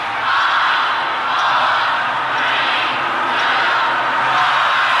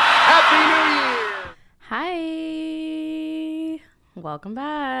Welcome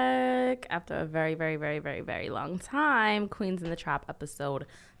back. After a very, very, very, very, very long time, Queens in the Trap episode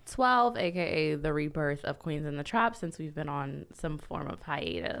 12, aka the rebirth of Queens in the Trap, since we've been on some form of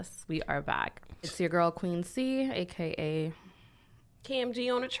hiatus. We are back. It's your girl Queen C, aka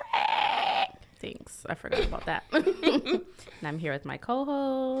KMG on a track. Thanks. I forgot about that. And I'm here with my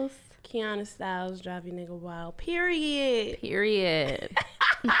co-host, Kiana Styles, Drive Your Nigga Wild. Period.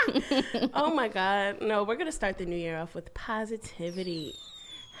 Oh my God. No, we're going to start the new year off with positivity.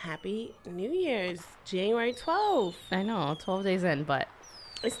 Happy New Year's. January 12th. I know, 12 days in, but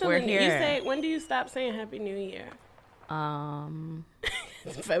It's still we're in, here. You say, when do you stop saying Happy New Year?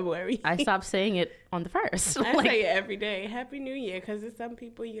 It's February. I stopped saying it on the 1st. I say it every day. Happy New Year, because there's some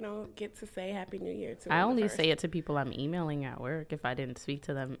people, get to say Happy New Year to. I only say it to people I'm emailing at work if I didn't speak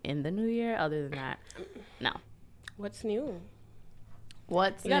to them in the new year. Other than that, no. What's new?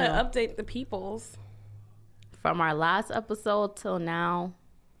 What's You new? got to update the peoples. From our last episode till now,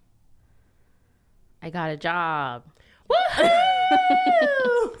 I got a job. Woohoo!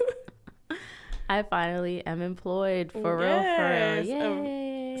 I finally am employed for real.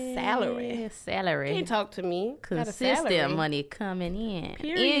 Yay. Salary. Can't talk to me. Got a Consistent salary. money coming in.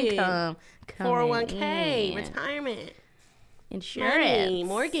 Period. Income coming 401k, in. retirement, Insurance. money,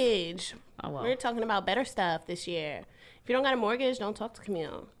 mortgage. Oh, well. We're talking about better stuff this year. If you don't got a mortgage, don't talk to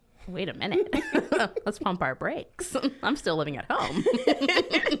Camille. Wait a minute. Let's pump our brakes. I'm still living at home.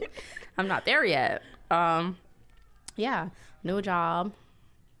 I'm not there yet. Yeah, new job.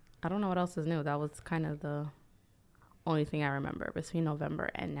 I don't know what else is new. That was kind of the only thing I remember between November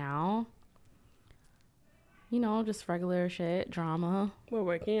and now. Just regular shit, drama. We're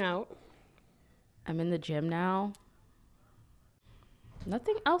working out. I'm in the gym now.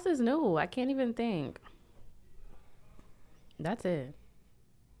 Nothing else is new. I can't even think. That's it.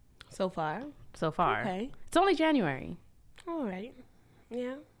 So far. Okay. It's only January. All right.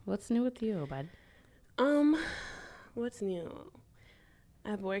 Yeah. What's new with you, bud? What's new?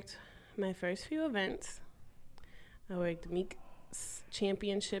 I've worked my first few events. I worked Meek's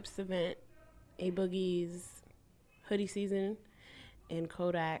Championships event, A Boogie's hoodie season, and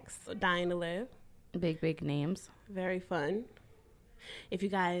Kodak's Dying to Live. Big names. Very fun. If you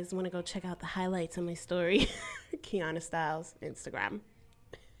guys want to go check out the highlights on my story, Kiana Styles, Instagram.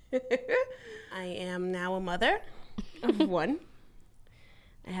 I am now a mother of one.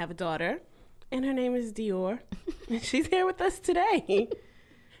 I have a daughter, and her name is Dior. She's here with us today.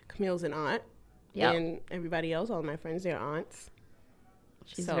 Camille's an aunt. Yep. And everybody else, all my friends, they're aunts.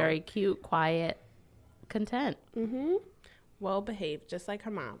 She's very cute, quiet, content. Mm-hmm. Well behaved, just like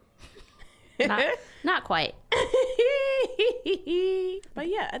her mom. Not quite. But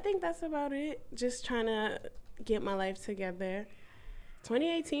yeah, I think that's about it. Just trying to get my life together.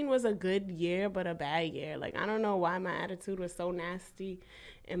 2018 was a good year, but a bad year. Like, I don't know why my attitude was so nasty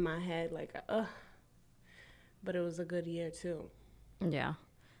in my head. Like, but it was a good year too. Yeah.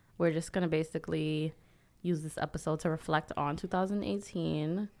 We're just going to basically use this episode to reflect on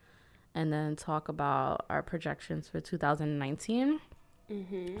 2018 and then talk about our projections for 2019.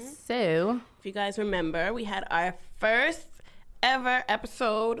 Mm-hmm. So, if you guys remember, we had our first ever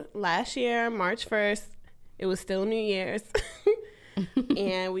episode last year, March 1st. It was still New Year's.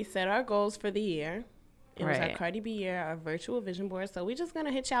 And we set our goals for the year. It was our Cardi B year, our virtual vision board. So we're just going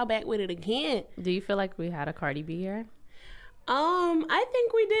to hit y'all back with it again. Do you feel like we had a Cardi B year? I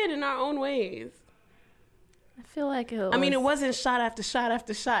think we did in our own ways. I feel like it wasn't shot after shot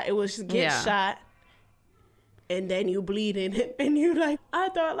after shot. It was just get shot. And then you bleeding, and you like, I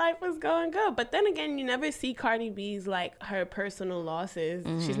thought life was going good. But then again, you never see Cardi B's, like, her personal losses.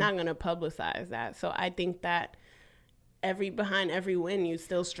 Mm-hmm. She's not going to publicize that. So I think that behind every win, you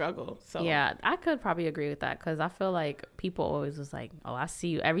still struggle. So yeah, I could probably agree with that, because I feel like people always was like, oh, I see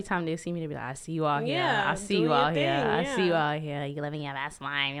you. Every time they see me, they be like, I see you out here. I see you out here. I see you out here. You're living your best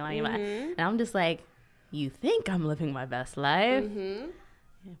life. You're living your best. And I'm just like, you think I'm living my best life? Mm-hmm.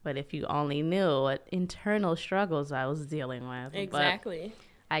 But if you only knew what internal struggles I was dealing with. Exactly.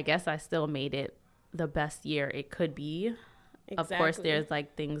 But I guess I still made it the best year it could be. Exactly. Of course, there's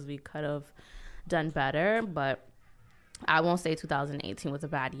like things we could have done better, but I won't say 2018 was a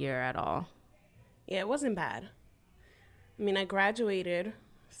bad year at all. Yeah, it wasn't bad. I mean, I graduated,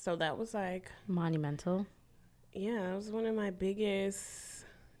 so that was like monumental. Yeah, it was one of my biggest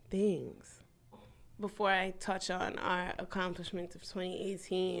things. Before I touch on our accomplishments of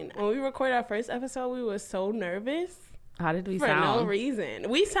 2018, when we recorded our first episode, we were so nervous. How did we sound? For no reason.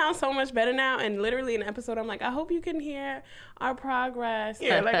 We sound so much better now, and literally in an episode, I'm like, I hope you can hear our progress.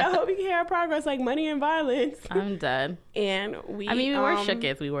 Yeah, like, I hope you can hear our progress, like Money and Violence. I'm dead. And we were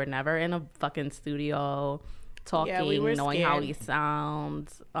shooketh. We were never in a fucking studio. talking, knowing how we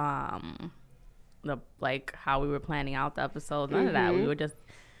sound, how we were planning out the episode. None of that. We were just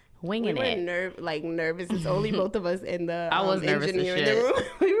winging it. Nervous. It's only both of us in the I was nervous engineer in the room.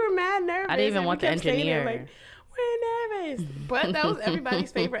 We were mad nervous. I didn't even want the engineer. We're nervous. But that was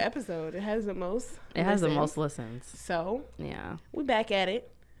everybody's favorite episode. It has the most listens. So yeah, we're back at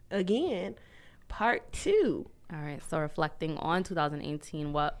it again. Part 2. All right. So reflecting on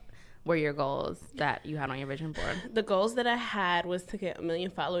 2018, what were your goals that you had on your vision board? The goals that I had was to get 1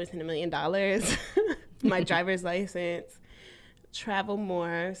 million followers and $1 million. My driver's license. Travel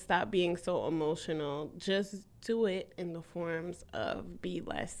more. Stop being so emotional. Just do it in the forms of be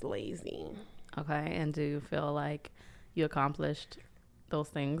less lazy. Okay. And do you feel like you accomplished those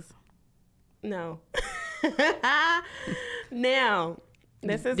things? No. Now,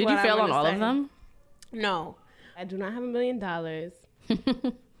 this is Did what you fail on all say. of them? No. I do not have $1 million.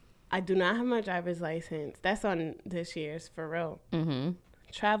 I do not have my driver's license. That's on this year's, for real. Mm-hmm.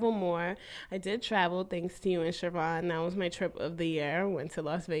 Travel more. I did travel thanks to you and Siobhan. That was my trip of the year. Went to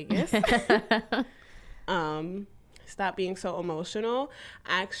Las Vegas. Stop being so emotional.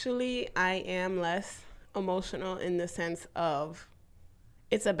 Actually, I am less emotional in the sense of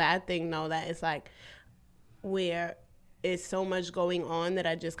it's a bad thing, though, that it's like where it's so much going on that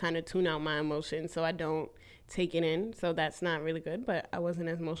I just kind of tune out my emotions, so I don't take it in. So that's not really good, but I wasn't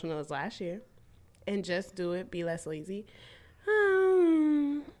as emotional as last year. And just do it. Be less lazy.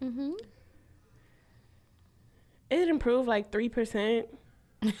 Mm-hmm. It improved like 3%.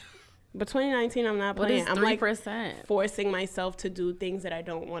 But 2019, I'm not playing. What is 3%? I'm like forcing myself to do things that I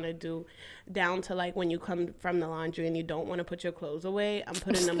don't want to do, down to like when you come from the laundry and you don't want to put your clothes away, I'm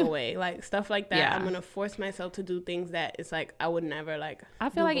putting them away. Like stuff like that. Yeah. I'm going to force myself to do things that it's like I would never like. I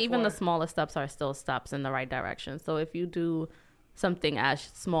feel like even the smallest steps are still steps in the right direction. So if you do something as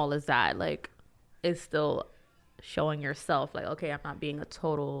small as that, like it's still showing yourself like, okay, I'm not being a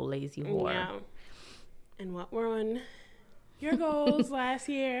total lazy whore. Yeah. And what were on your goals last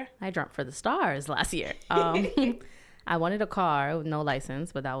year? I jumped for the stars last year. I wanted a car with no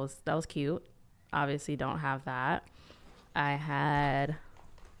license, but that was cute. Obviously don't have that. I had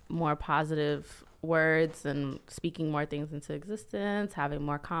more positive words and speaking more things into existence, having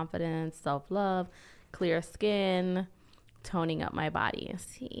more confidence, self-love, clear skin, toning up my body.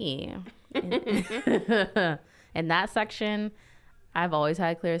 See. In that section, I've always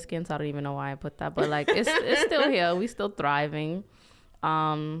had clear skin, so I don't even know why I put that. But, like, it's still here. We still thriving.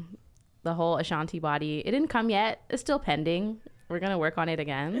 The whole Ashanti body, it didn't come yet. It's still pending. We're going to work on it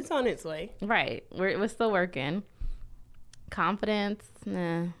again. It's on its way. Right. We're still working. Confidence,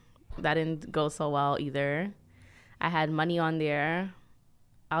 nah, that didn't go so well either. I had money on there.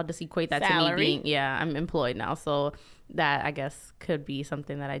 I'll just equate that to me being, I'm employed now. So that, I guess, could be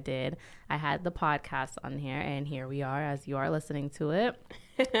something that I did. I had the podcast on here, and here we are as you are listening to it.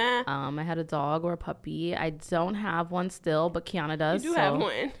 I had a dog or a puppy. I don't have one still, but Kiana does. You do have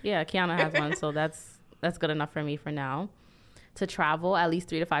one. Yeah, Kiana has one, so that's good enough for me for now. To travel at least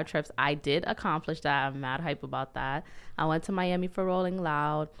 3 to 5 trips, I did accomplish that. I'm mad hype about that. I went to Miami for Rolling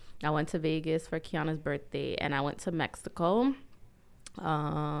Loud. I went to Vegas for Kiana's birthday, and I went to Mexico.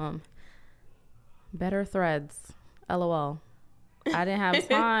 Better threads. LOL. I didn't have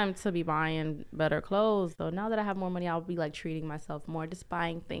time to be buying better clothes. So now that I have more money, I'll be like treating myself more, just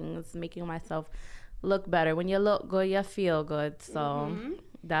buying things, making myself look better. When you look good, you feel good. So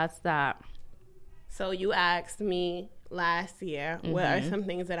that's that. So you asked me last year, what are some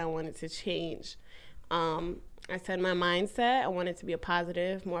things that I wanted to change? I said my mindset. I wanted to be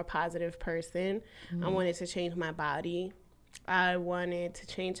a more positive person. I wanted to change my body. I wanted to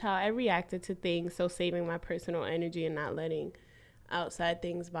change how I reacted to things, so saving my personal energy and not letting outside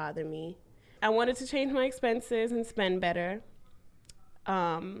things bother me. I wanted to change my expenses and spend better.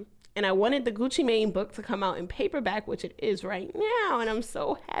 And I wanted the Gucci Mane book to come out in paperback, which it is right now. And I'm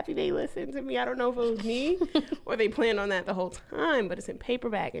so happy they listened to me. I don't know if it was me or they planned on that the whole time, but it's in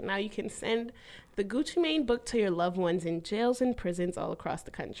paperback. And now you can send the Gucci Mane book to your loved ones in jails and prisons all across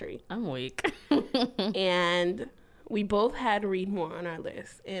the country. I'm weak. And we both had Read More on our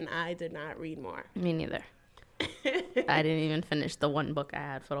list, and I did not read more. Me neither. I didn't even finish the one book I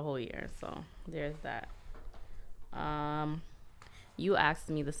had for the whole year, so there's that. You asked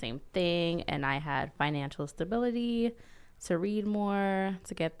me the same thing, and I had financial stability, to read more,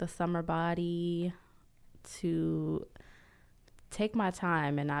 to get the summer body, to take my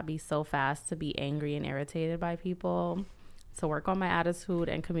time and not be so fast to be angry and irritated by people, to work on my attitude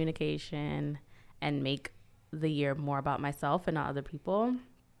and communication, and make the year more about myself and not other people.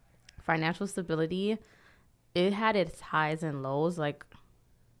 Financial stability, it had its highs and lows. Like,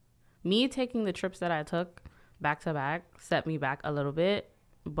 me taking the trips that I took back to back set me back a little bit,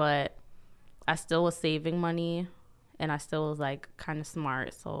 but I still was saving money and I still was like kind of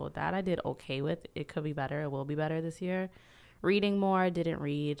smart. So that I did okay with. It could be better. It will be better this year. Reading more. Didn't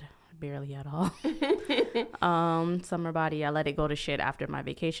read barely at all. Summer body, I let it go to shit after my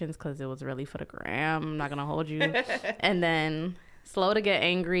vacations because it was really for the gram. I'm not going to hold you. And then slow to get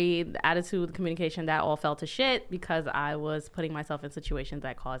angry, the attitude, the communication, that all fell to shit because I was putting myself in situations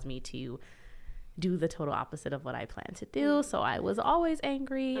that caused me to do the total opposite of what I planned to do. So I was always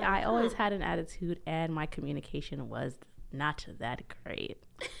angry. I always had an attitude, and my communication was not that great.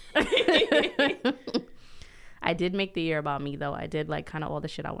 I did make the year about me, though. I did like kind of all the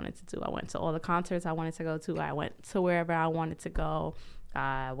shit I wanted to do. I went to all the concerts I wanted to go to. I went to wherever I wanted to go.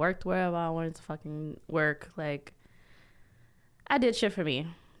 I worked wherever I wanted to fucking work. Like, I did shit for me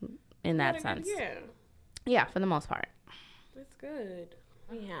in that sense. Yeah, for the most part. That's good.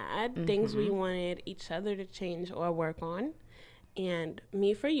 We had things we wanted each other to change or work on. And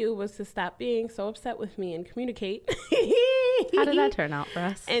me for you was to stop being so upset with me and communicate. How did that turn out for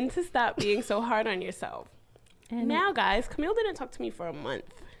us? And to stop being so hard on yourself. And now, guys, Camille didn't talk to me for a month.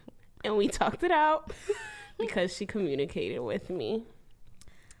 And we talked it out because she communicated with me.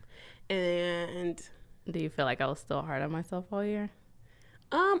 And do you feel like I was still hard on myself all year?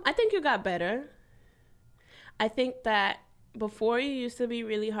 I think you got better. I think that before you used to be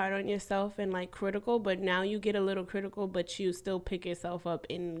really hard on yourself and like critical, but now you get a little critical, but you still pick yourself up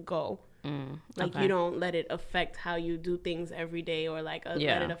and go. Like you don't let it affect how you do things every day or like let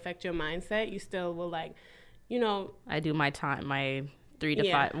it affect your mindset. You still will like, you know. I do my time, my 3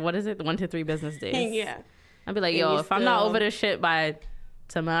 to 5, what is it? 1 to 3 business days. Yeah. I'll be like, yo, if I'm not over this shit by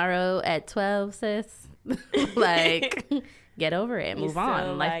tomorrow at 12, sis, like get over it, move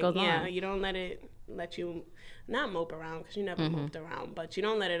on. Life goes on. Yeah, you don't let you not mope around because you never moped around, but you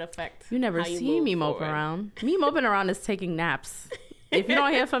don't let it affect. You never see me mope around. Me moping around is taking naps. If you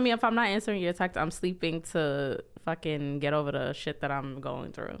don't hear from me, if I'm not answering your text, I'm sleeping to fucking get over the shit that I'm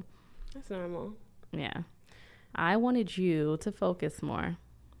going through. That's normal. Yeah. I wanted you to focus more.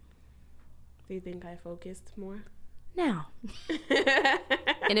 Do you think I focused more? No.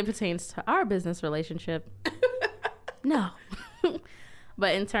 And it pertains to our business relationship. No.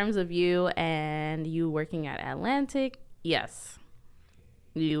 But in terms of you and you working at Atlantic, yes.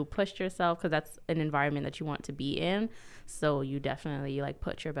 You pushed yourself because that's an environment that you want to be in. So you definitely like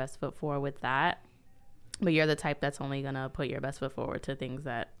put your best foot forward with that. But you're the type that's only going to put your best foot forward to things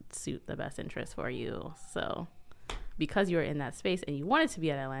that suit the best interest for you. So because you were in that space and you wanted to be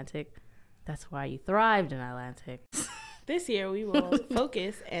at Atlantic, that's why you thrived in Atlantic. This year we will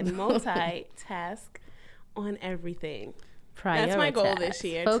focus and multitask on everything. That's my goal this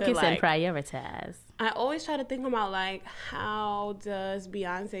year. Focus and prioritize. I always try to think about like, how does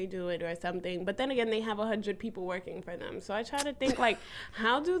Beyonce do it or something? But then again, they have 100 people working for them. So I try to think like,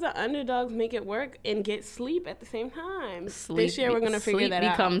 how do the underdogs make it work and get sleep at the same time? This year we're going to figure that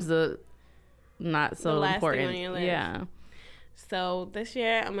out. Sleep becomes the not so the last important. Thing on your list. Yeah. So this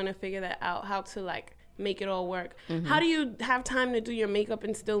year I'm going to figure that out, how to like make it all work. How do you have time to do your makeup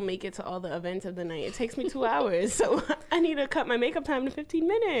and still make it to all the events of the night? It takes me 2 hours, so I need to cut my makeup time to 15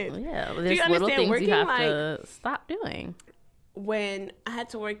 minutes. Yeah, there's little things you have to stop doing. When I had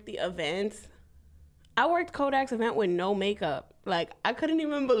to work the events, I worked Kodak's event with no makeup. Like, I couldn't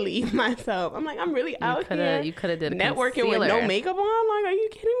even believe myself. I'm like, I'm really out here. You could have did a networking concealer. With no makeup on? Like, are you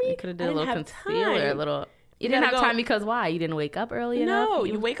kidding me? You could have did a little concealer, a little. You didn't have time because why? You didn't wake up early enough? No,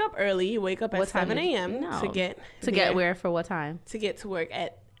 you wake up early. You wake up at 7 a.m. to get where for what time? To get to work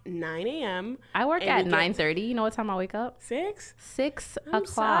at 9 a.m. I work at 9:30. You know what time I wake up? 6? 6 I'm o'clock.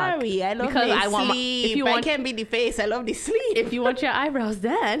 Sorry, I love because I want sleep. I can't be the face. I love the sleep. If you want your eyebrows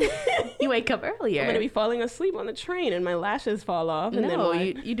done, you wake up earlier. I'm gonna be falling asleep on the train and my lashes fall off. And no,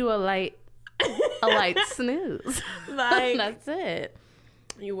 you do a light snooze. Like that's it.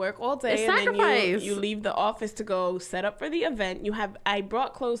 You work all day and then you leave the office to go set up for the event. I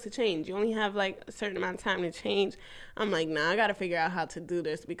brought clothes to change. You only have like a certain amount of time to change. I'm like, nah, I got to figure out how to do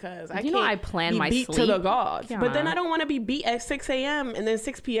this because I can't I plan my beat sleep to the gods. Yeah. But then I don't want to be beat at 6 a.m. and then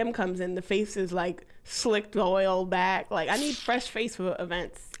 6 p.m. comes in. The face is like slicked oil back. Like I need fresh face for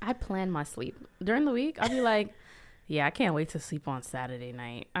events. I plan my sleep. During the week, I'll be like, yeah, I can't wait to sleep on Saturday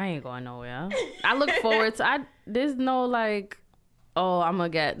night. I ain't going nowhere. I look forward to there's no like, oh, I'm going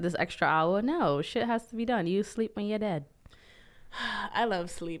to get this extra hour. No, shit has to be done. You sleep when you're dead. I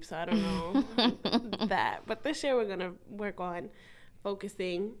love sleep, so I don't know that. But this year we're going to work on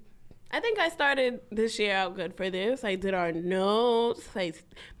focusing. I think I started this year out good for this. I did our notes. I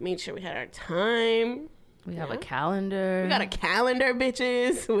made sure we had our time. We have a calendar. We got a calendar,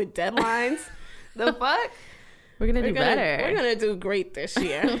 bitches, with deadlines. The fuck? We're gonna do better. We're gonna do great this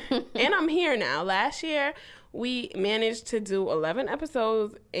year. And I'm here now. Last year we managed to do 11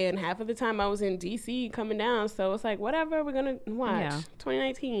 episodes, and half of the time I was in DC coming down. So it's like, whatever, we're gonna watch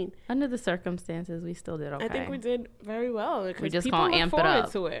 2019. Under the circumstances, we still did okay. I think we did very well. We just gonna amp it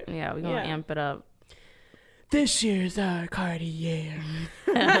up. To it. Yeah, we're gonna amp it up. This year's our Cardi year.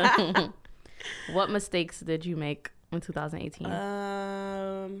 What mistakes did you make in 2018?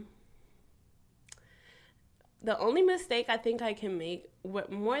 The only mistake I think I can make,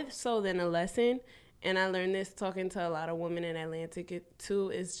 more so than a lesson, and I learned this talking to a lot of women in Atlantic too,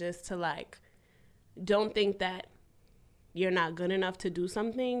 is just to like, don't think that you're not good enough to do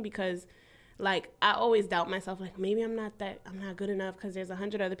something, because like I always doubt myself, like maybe I'm not good enough because there's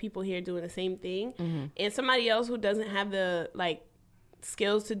 100 other people here doing the same thing, and somebody else who doesn't have the like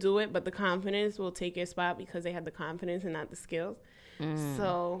skills to do it, but the confidence will take your spot because they have the confidence and not the skills.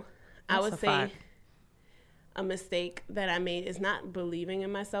 So I would say a mistake that I made is not believing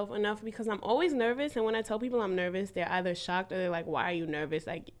in myself enough, because I'm always nervous, and when I tell people I'm nervous, they're either shocked or they're like, why are you nervous?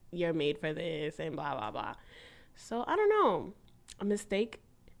 Like, you're made for this and blah blah blah. So I don't know, a mistake,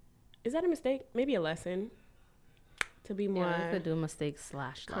 is that a mistake? Maybe a lesson to be more you could do mistakes /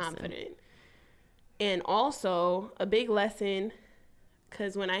 confident lesson. And also a big lesson,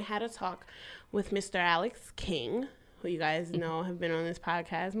 because when I had a talk with Mr. Alex King, who you guys know have been on this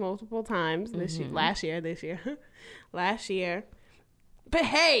podcast multiple times this year, last year.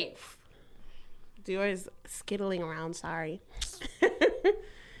 Behave! Dior's skittling around, sorry.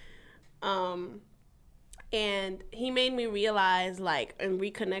 And he made me realize, like, and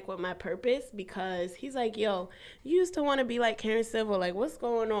reconnect with my purpose, because he's like, yo, you used to want to be like Karen Civil, like, what's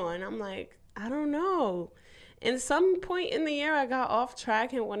going on? I'm like, I don't know. And some point in the year, I got off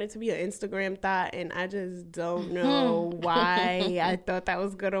track and wanted to be an Instagram thought, and I just don't know why I thought that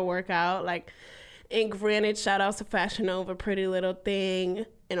was going to work out. Like, and granted, shout outs to Fashion Nova, Pretty Little Thing,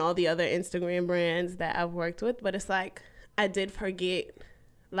 and all the other Instagram brands that I've worked with. But it's like, I did forget,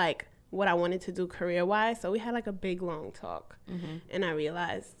 like, what I wanted to do career-wise. So we had, like, a big, long talk. And I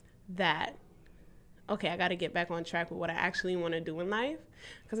realized that, okay, I got to get back on track with what I actually want to do in life.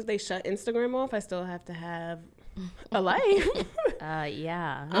 Because if they shut Instagram off, I still have to have a life.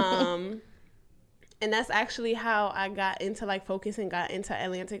 And that's actually how I got into like focus and got into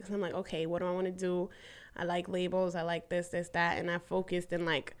Atlantic. Because I'm like, okay, what do I want to do? I like labels. I like this, that. And I focused and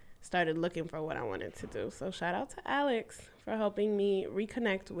like started looking for what I wanted to do. So shout out to Alex for helping me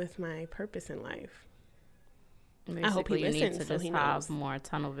reconnect with my purpose in life. Basically, I hope he listens, you need to so just have more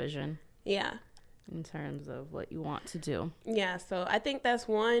tunnel vision. Yeah. In terms of what you want to do. Yeah, so I think that's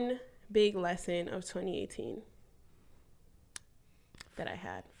one big lesson of 2018 that I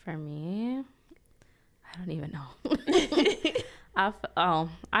had. For me, I don't even know. I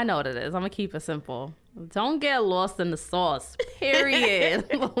know what it is. I'm going to keep it simple. Don't get lost in the sauce, period.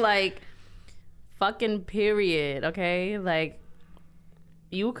 Like, fucking period, okay? Like,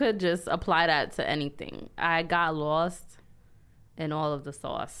 you could just apply that to anything. I got lost in all of the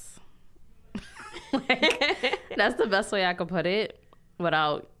sauce. Like, that's the best way I could put it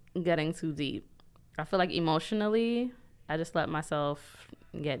without getting too deep. I feel like emotionally, I just let myself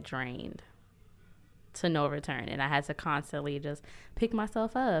get drained to no return, and I had to constantly just pick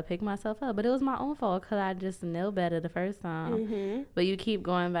myself up. But it was my own fault because I just knew better the first time. But you keep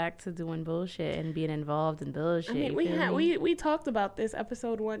going back to doing bullshit and being involved in bullshit. I mean, we talked about this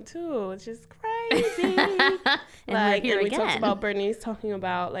episode 1 too. It's just crazy. and we talked about Bernice talking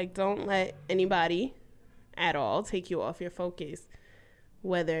about like, don't let anybody at all take you off your focus,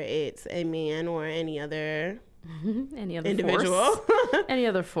 whether it's a man or any other individual, any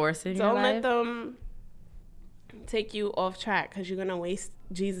other force in your life. Don't let them take you off track, because you're gonna waste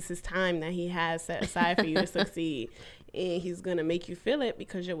Jesus's time that he has set aside for you to succeed, and he's gonna make you feel it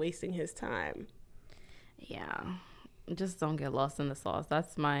because you're wasting his time. Yeah, just don't get lost in the sauce.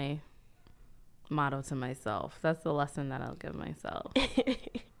 That's my motto to myself. That's the lesson that I'll give myself.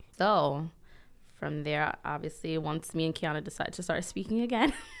 So from there, obviously, once me and Kiana decided to start speaking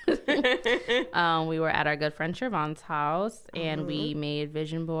again, we were at our good friend Siobhan's house, and we made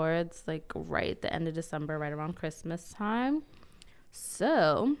vision boards like right at the end of December, right around Christmas time.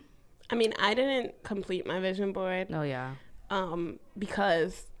 So, I mean, I didn't complete my vision board. Oh, yeah.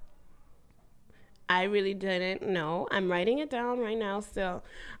 Because I really didn't know. I'm writing it down right now still.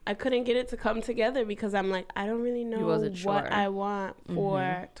 I couldn't get it to come together because I'm like, I don't really know what I want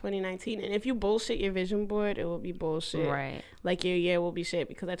for 2019. And if you bullshit your vision board, it will be bullshit. Right. Like your year will be shit,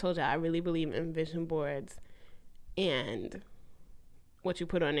 because I told you I really believe in vision boards. And what you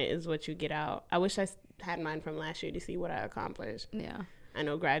put on it is what you get out. I wish I had mine from last year to see what I accomplished. Yeah. I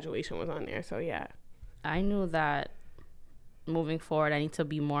know graduation was on there, so yeah. I knew that moving forward, I need to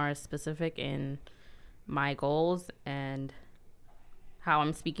be more specific in my goals and how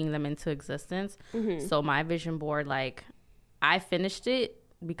I'm speaking them into existence. So my vision board, like, I finished it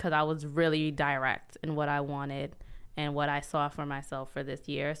because I was really direct in what I wanted and what I saw for myself for this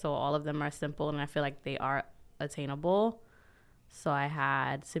year. So all of them are simple, and I feel like they are attainable. So I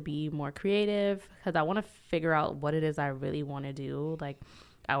had to be more creative because I want to figure out what it is I really want to do. Like,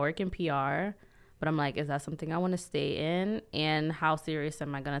 I work in PR, but I'm like, is that something I want to stay in? And how serious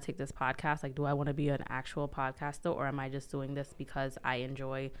am I going to take this podcast? Like, do I want to be an actual podcaster, or am I just doing this because I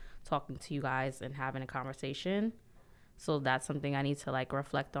enjoy talking to you guys and having a conversation? So that's something I need to, like,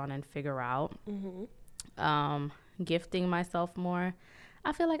 reflect on and figure out. Gifting myself more.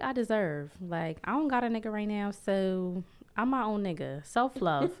 I feel like I deserve. Like, I don't got a nigga right now, so I'm my own nigga.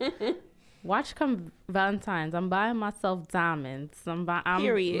 Self-love. Watch come Valentine's. I'm buying myself diamonds.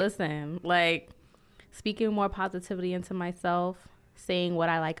 Period. Listen, like, speaking more positivity into myself, saying what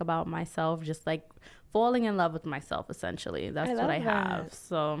I like about myself, just, like, falling in love with myself, essentially. That's what I have.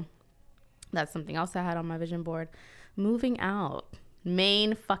 So that's something else I had on my vision board. Moving out.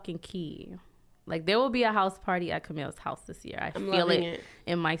 Main fucking key. Like, there will be a house party at Camille's house this year. I feel it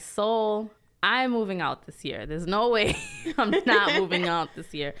in my soul. I'm moving out this year. There's no way I'm not moving out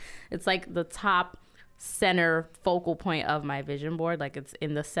this year. It's like the top center focal point of my vision board. Like, it's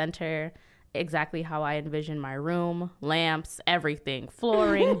in the center, exactly how I envision my room, lamps, everything,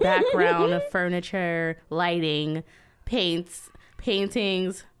 flooring, background, furniture, lighting, paints,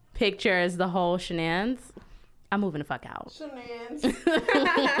 paintings, pictures, the whole shenanigans. I'm moving the fuck out. Shenanigans.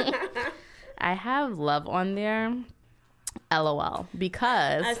 I have love on there, LOL,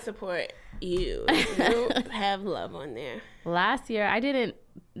 because I support you. You have love on there. Last year I didn't.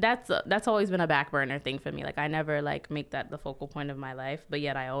 That's always been a back burner thing for me. Like, I never, like, make that the focal point of my life, but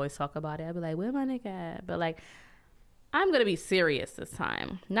yet I always talk about it. I'd be like, where my nigga at? But, like, I'm gonna be serious this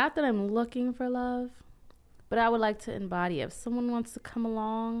time. Not that I'm looking for love, but I would like to embody. If someone wants to come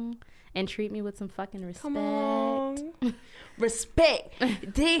along and treat me with some fucking respect. Come along. Respect,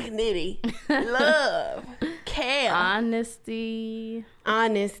 dignity, love, care, honesty,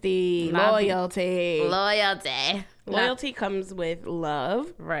 loyalty. Loyalty comes with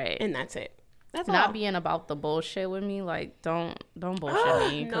love, right? And that's it. That's not all. Being about the bullshit with me. Like, don't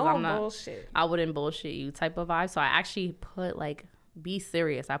bullshit me, because I'm not bullshit. I wouldn't bullshit you type of vibe. So I actually put, like, be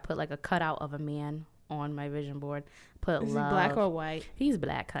serious. I put, like, a cutout of a man on my vision board. Put Is love. he black or white? He's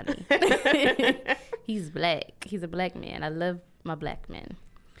black, honey. He's black. He's a black man. I love my black men.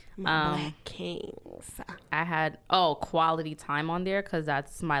 My black kings. I had quality time on there because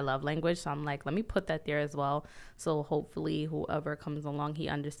that's my love language. So I'm like, let me put that there as well. So hopefully whoever comes along, he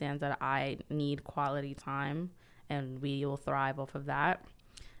understands that I need quality time, and we will thrive off of that.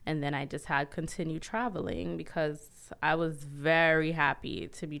 And then I just had continued traveling because I was very happy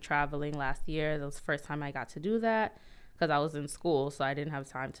to be traveling last year. That was the first time I got to do that because I was in school, so I didn't have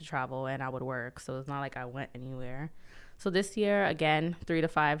time to travel, and I would work. So it's not like I went anywhere. So this year, again, 3 to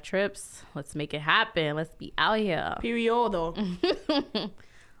 5 trips. Let's make it happen. Let's be out here. Periodo. Do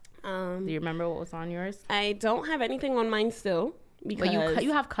you remember what was on yours? I don't have anything on mine still. Because but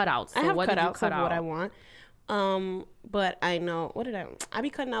you have cutouts. So I have what cutouts cut of out? what I want. But I know, I be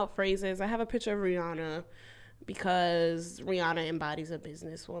cutting out phrases. I have a picture of Rihanna because Rihanna embodies a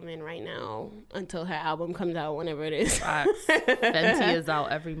businesswoman right now until her album comes out, whenever it is. Fenty is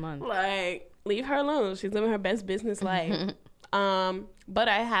out every month. Like, leave her alone. She's living her best business life. But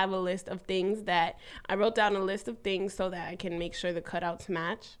I have a list of things that I wrote down, a list of things so that I can make sure the cutouts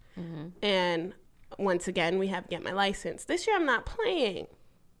match. And once again, we have Get My License. This year I'm not playing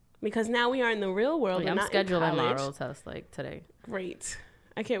because now we are in the real world. I'm not scheduling my road test, like, today. Great.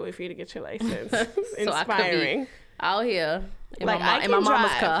 I can't wait for you to get your license. So inspiring. Out here in like, my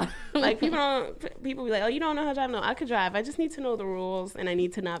mama's car. Like, people be like, oh, you don't know how to drive? No, I could drive. I just need to know the rules, and I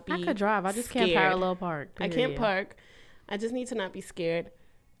need to not be I could drive. I just scared. can't parallel park. I can't park. I just need to not be scared.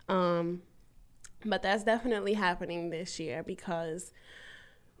 But that's definitely happening this year because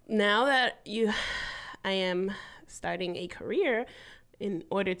now that I am starting a career, in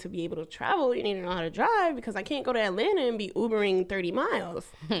order to be able to travel, you need to know how to drive, because I can't go to Atlanta and be Ubering 30 miles.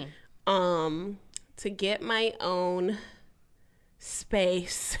 To get my own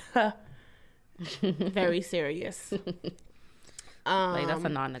space. Very serious. Like, that's a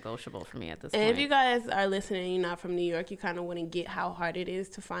non-negotiable for me at this point. And if you guys are listening, you're not from New York, you kind of wouldn't get how hard it is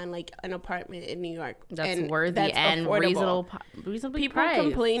to find, like, an apartment in New York that's worthy and reasonably People priced.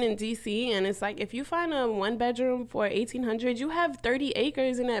 complain in DC, and it's like, if you find a 1-bedroom for $1,800, you have 30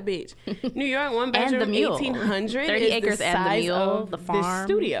 acres in that bitch. New York, 1-bedroom, $1,800 30 is acres the and the size mule, of the farm, the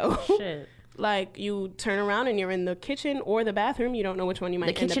studio. Shit. like you turn around and you're in the kitchen or the bathroom. You don't know which one you might.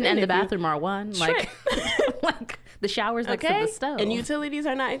 The kitchen and the bathroom are one. Like, like the shower's next to the stove, and utilities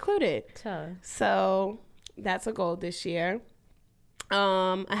are not included. So that's a goal this year.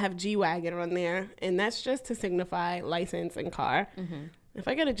 I have G-Wagon on there, and that's just to signify license and car. Mm-hmm. If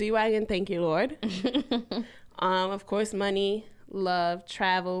I get a G-Wagon, thank you, Lord. Of course, money, love,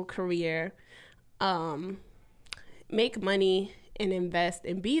 travel, career, make money and invest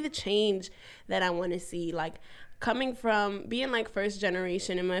and be the change that I want to see. Like, coming from being like first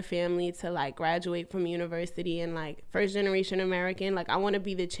generation in my family to like graduate from university and like first generation American, like I want to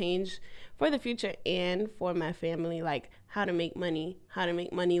be the change for the future and for my family, like how to make money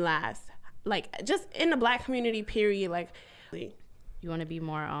last, like just in the Black community, period. Like, you want to be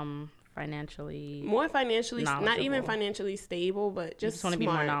more financially not even financially stable, but just want to be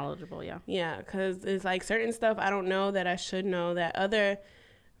more knowledgeable. Yeah, because it's like certain stuff I don't know that I should know that other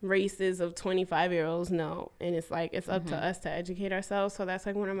races of 25-year-olds know, and it's like it's up to us to educate ourselves. So that's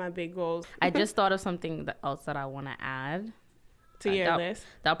like one of my big goals. I just thought of something else that I want to add to your list.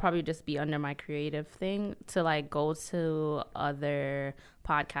 That'll probably just be under my creative thing, to like go to other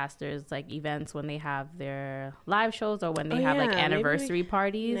podcasters like events when they have their live shows or when they have like anniversary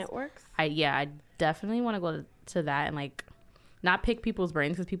parties. Networks. I definitely want to go to that and like not pick people's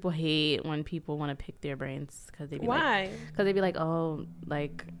brains, because people hate when people want to pick their brains, because they be like, oh,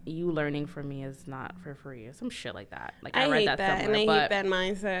 like you learning from me is not for free or some shit like that. Like I read that somewhere, and I hate that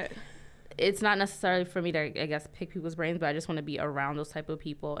mindset. It's not necessarily for me to, I guess, pick people's brains, but I just want to be around those type of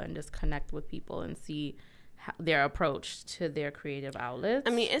people and just connect with people and see their approach to their creative outlets.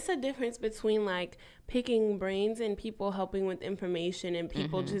 I mean, it's a difference between like picking brains and people helping with information and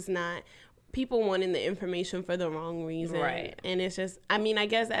people just not. People wanting the information for the wrong reason. Right. And it's just, I mean, I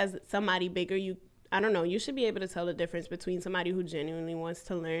guess as somebody bigger, I don't know, you should be able to tell the difference between somebody who genuinely wants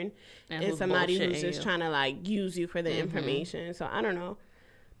to learn and somebody who's just trying to like use you for the information. So I don't know.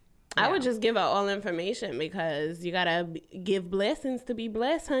 Yeah. I would just give out all information, because you gotta give blessings to be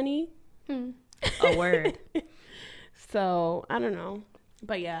blessed, honey. A word. So I don't know.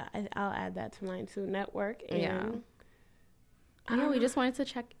 But yeah, I'll add that to mine too. Network and... Yeah, we just wanted to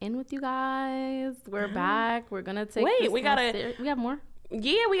check in with you guys. We're back. We're gonna take. Wait, we have more.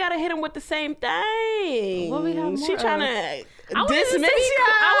 Yeah, we gotta hit them with the same thing. Well, we have more. She trying to dismiss you.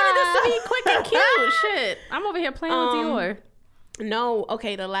 I wanted this to be quick and cute. Shit, I'm over here playing with Dior. No,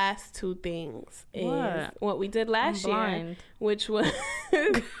 okay. The last two things is what we did last year, which was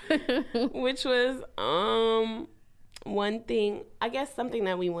one thing. I guess something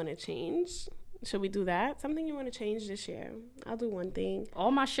that we want to change. Should we do that? Something you want to change this year? I'll do one thing.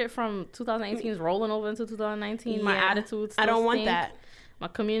 All my shit from 2018 is rolling over into 2019. Yeah. My attitude still I don't want that. My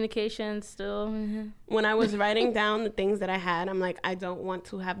communication still. When I was writing down the things that I had, I'm like, I don't want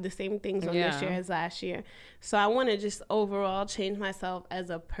to have the same things on this year as last year. So I want to just overall change myself as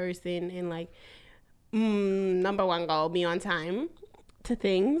a person and like, number one goal, be on time to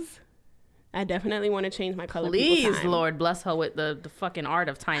things. I definitely want to change my color. Please, Lord, bless her with the fucking art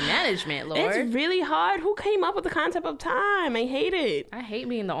of time management, Lord. It's really hard. Who came up with the concept of time? I hate it. I hate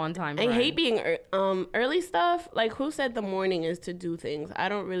being the on time. I hate being early stuff. Like, who said the morning is to do things? I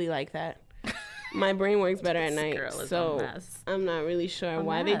don't really like that. My brain works better at night, so I'm not really sure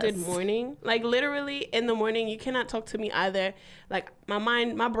why they did morning. Like, literally in the morning, you cannot talk to me either. Like,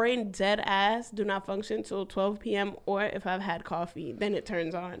 my brain dead ass do not function till 12 p.m. or if I've had coffee, then it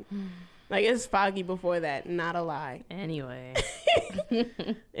turns on. Like, it's foggy before that, not a lie. Anyway.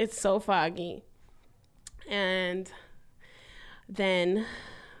 It's so foggy. And then,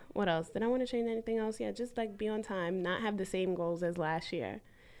 what else? Did I want to change anything else? Yeah, just, like, be on time, not have the same goals as last year.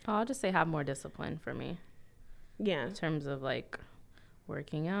 Oh, I'll just say have more discipline for me. Yeah. In terms of, like,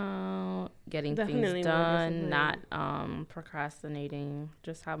 working out, getting things done, not procrastinating.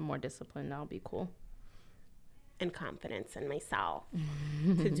 Just have more discipline. That'll be cool. And confidence in myself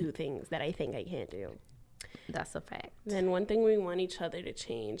to do things that I think I can't do. That's a fact. Then one thing we want each other to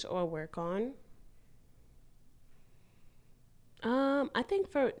change or work on. I think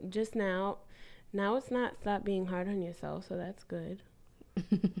for just now it's not stop being hard on yourself, so that's good.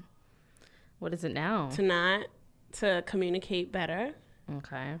 What is it now? To communicate better.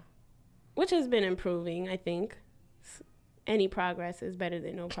 Okay. Which has been improving, I think. Any progress is better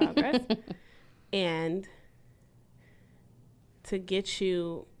than no progress. And to get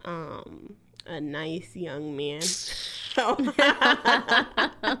you a nice young man.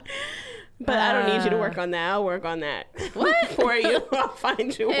 But I don't need you to work on that. I'll work on that. What? For you. I'll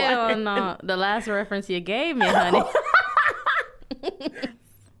find you Hell one. No. The last reference you gave me, honey.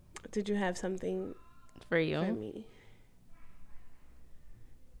 Did you have something for you? For me?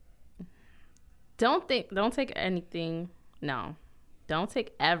 Don't take anything. No, don't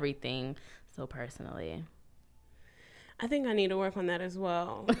take everything so personally. I think I need to work on that as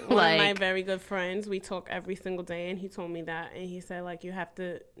well. One of my very good friends, we talk every single day, and he told me that, and he said, like, you have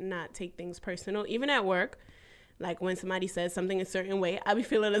to not take things personal, even at work. Like, when somebody says something a certain way, I be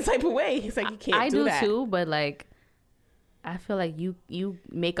feeling a type of way. He's like, you can't do that. I do too, but like, I feel like you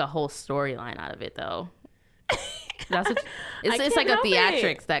make a whole storyline out of it, though. That's what it's like a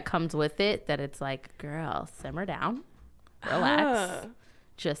theatrics that comes with it. That it's like, girl, simmer down, relax,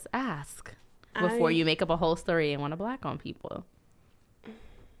 just ask before you make up a whole story and want to black on people.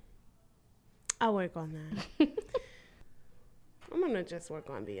 I'll work on that. I'm gonna just work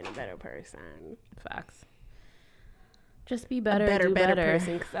on being a better person. Facts. Just be better, better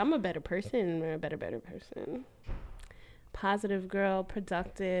person. Because I'm a better person. I'm a better person. Positive girl,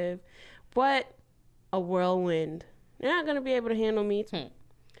 productive. What a whirlwind. You're not gonna be able to handle me.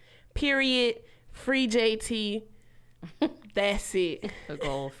 Period. Free JT. That's it. The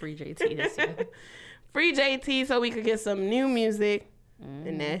goal, free JT this year. Free JT so we could get some new music.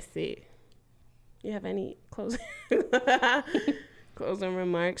 And that's it. You have any closing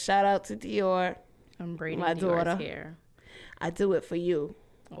remarks? Shout out to Dior. I'm braiding my daughter. Hair. I do it for you.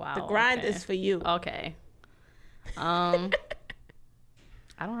 Wow. The grind is for you. Okay. I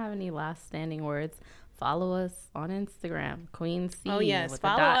don't have any last standing words. Follow us on Instagram, Queen C. Oh yes, with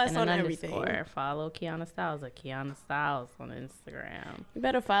follow us on everything. Follow Kiana Styles at Kiana Styles on Instagram. You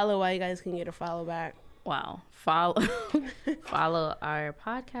better follow while you guys can get a follow back. Wow. Follow our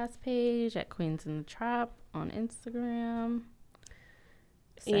podcast page at Queens in the Trap on Instagram.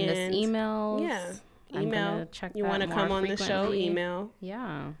 Send us emails. Yeah. Email. You want to come on the show? Email.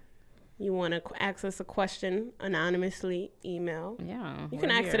 Yeah. You want to ask us a question anonymously? Email. Yeah. You can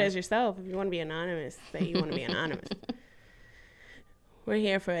ask it as yourself if you want to be anonymous. Say you want to be anonymous. We're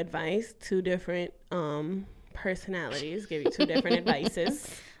here for advice. 2 different personalities give you 2 different advices.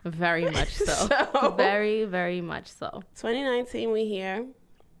 Very much so. Very, very much so. 2019, we here.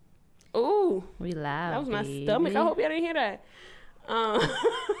 Ooh. We laugh. That was my stomach. I hope y'all didn't hear that.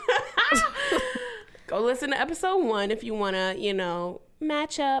 Go listen to episode 1 if you want to,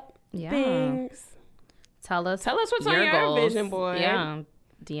 match up things. Tell us what's on your vision board. Yeah.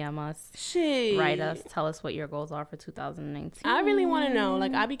 DM us. Write us. Tell us what your goals are for 2019. I really want to know.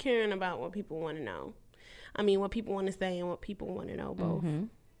 Like, I be caring about what people want to know. I mean, what people want to say and what people want to know both. Mm-hmm.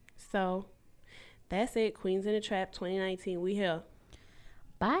 So, that's it. Queens in the Trap 2019. We here.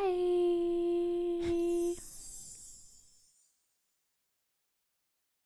 Bye.